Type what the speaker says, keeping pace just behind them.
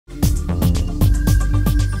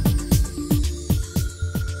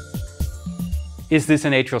is this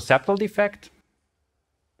an atrial septal defect?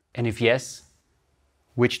 And if yes,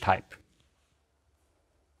 which type?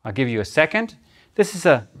 I'll give you a second. This is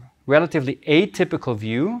a relatively atypical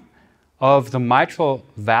view of the mitral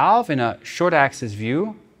valve in a short axis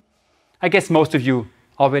view. I guess most of you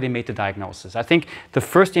already made the diagnosis. I think the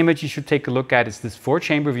first image you should take a look at is this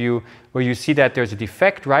 4-chamber view where you see that there's a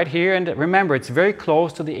defect right here. And remember, it's very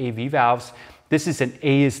close to the AV valves. This is an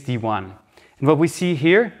ASD1. And what we see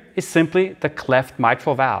here is simply the cleft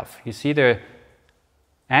mitral valve. You see the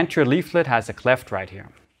anterior leaflet has a cleft right here.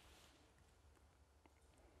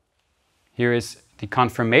 Here is the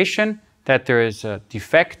confirmation that there is a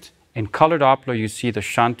defect. In color Doppler, you see the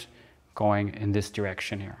shunt going in this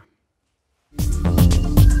direction here.